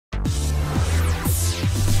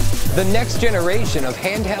the next generation of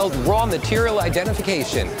handheld raw material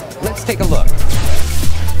identification. Let's take a look.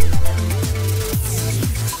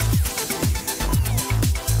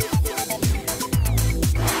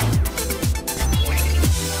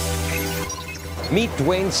 Meet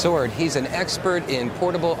Dwayne Sword. He's an expert in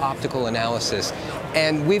portable optical analysis.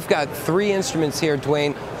 And we've got 3 instruments here,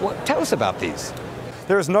 Dwayne. Tell us about these.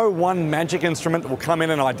 There is no one magic instrument that will come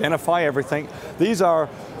in and identify everything. These are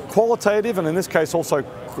qualitative and in this case also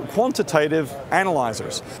quantitative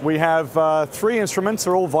analyzers. We have 3 instruments.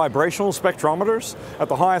 They're all vibrational spectrometers. At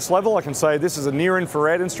the highest level, I can say this is a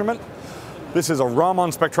near-infrared instrument. This is a Raman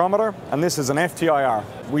spectrometer, and this is an FTIR.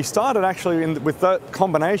 We started actually with that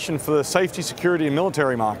combination for the safety, security, and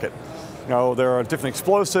military market. You know, there are different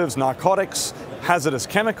explosives, narcotics, hazardous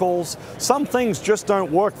chemicals. Some things just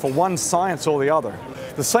don't work for one science or the other.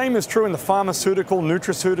 The same is true in the pharmaceutical,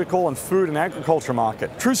 nutraceutical, and food and agriculture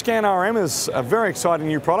market. TrueScan RM is a very exciting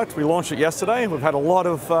new product. We launched it yesterday. We've had a lot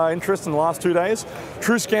of interest in the last 2 days.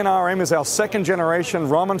 TrueScan RM is our 2nd generation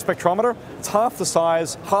Raman spectrometer. It's half the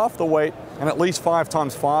size, half the weight, and at least 5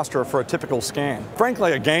 times faster for a typical scan.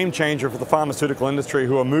 Frankly, a game changer for the pharmaceutical industry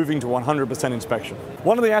who are moving to 100% inspection.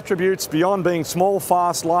 One of the attributes, beyond being small,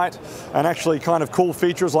 fast, light, and actually kind of cool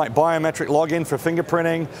features like biometric login for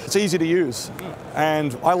fingerprinting, it's easy to use. And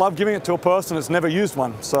I love giving it to a person that's never used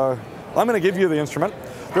one. So I'm going to give you the instrument.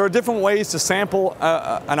 There are different ways to sample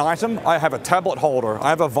an item. I have a tablet holder, I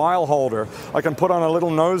have a vial holder. I can put on a little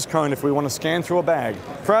nose cone if we want to scan through a bag.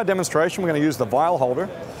 For our demonstration, we're going to use the vial holder.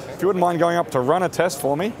 If you wouldn't mind going up to run a test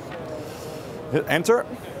for me, hit enter.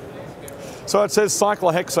 So it says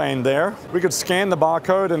cyclohexane there. We could scan the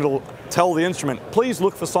barcode and it'll tell the instrument, please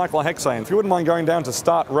look for cyclohexane. If you wouldn't mind going down to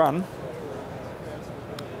start run,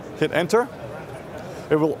 hit enter.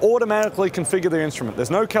 It will automatically configure the instrument.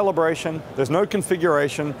 There's no calibration, there's no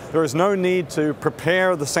configuration, there is no need to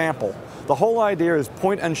prepare the sample. The whole idea is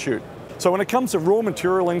point and shoot. So when it comes to raw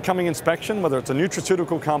material incoming inspection, whether it's a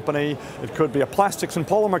nutraceutical company, it could be a plastics and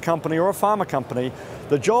polymer company or a pharma company,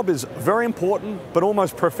 the job is very important but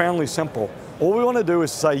almost profoundly simple. All we want to do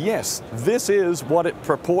is say, yes, this is what it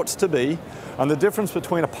purports to be, and the difference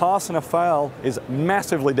between a pass and a fail is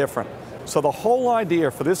massively different. So the whole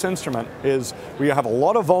idea for this instrument is we have a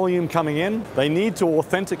lot of volume coming in. They need to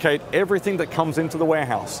authenticate everything that comes into the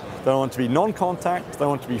warehouse. They want it to be non-contact, they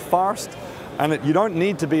want it to be fast, and you don't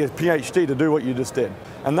need to be a PhD to do what you just did.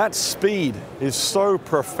 And that speed is so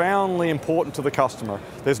profoundly important to the customer.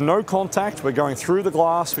 There's no contact, we're going through the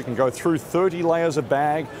glass, we can go through 30 layers of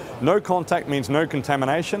bag. No contact means no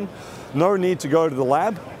contamination. No need to go to the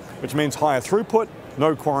lab, which means higher throughput,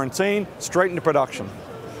 no quarantine, straight into production.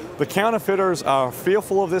 The counterfeiters are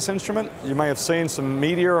fearful of this instrument. You may have seen some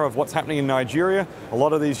media of what's happening in Nigeria. A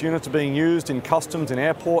lot of these units are being used in customs, in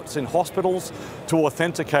airports, in hospitals to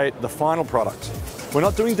authenticate the final product. We're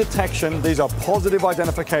not doing detection, these are positive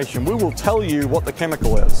identification. We will tell you what the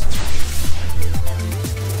chemical is.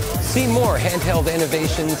 See more handheld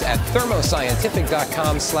innovations at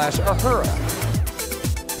thermoscientific.com/Ahura.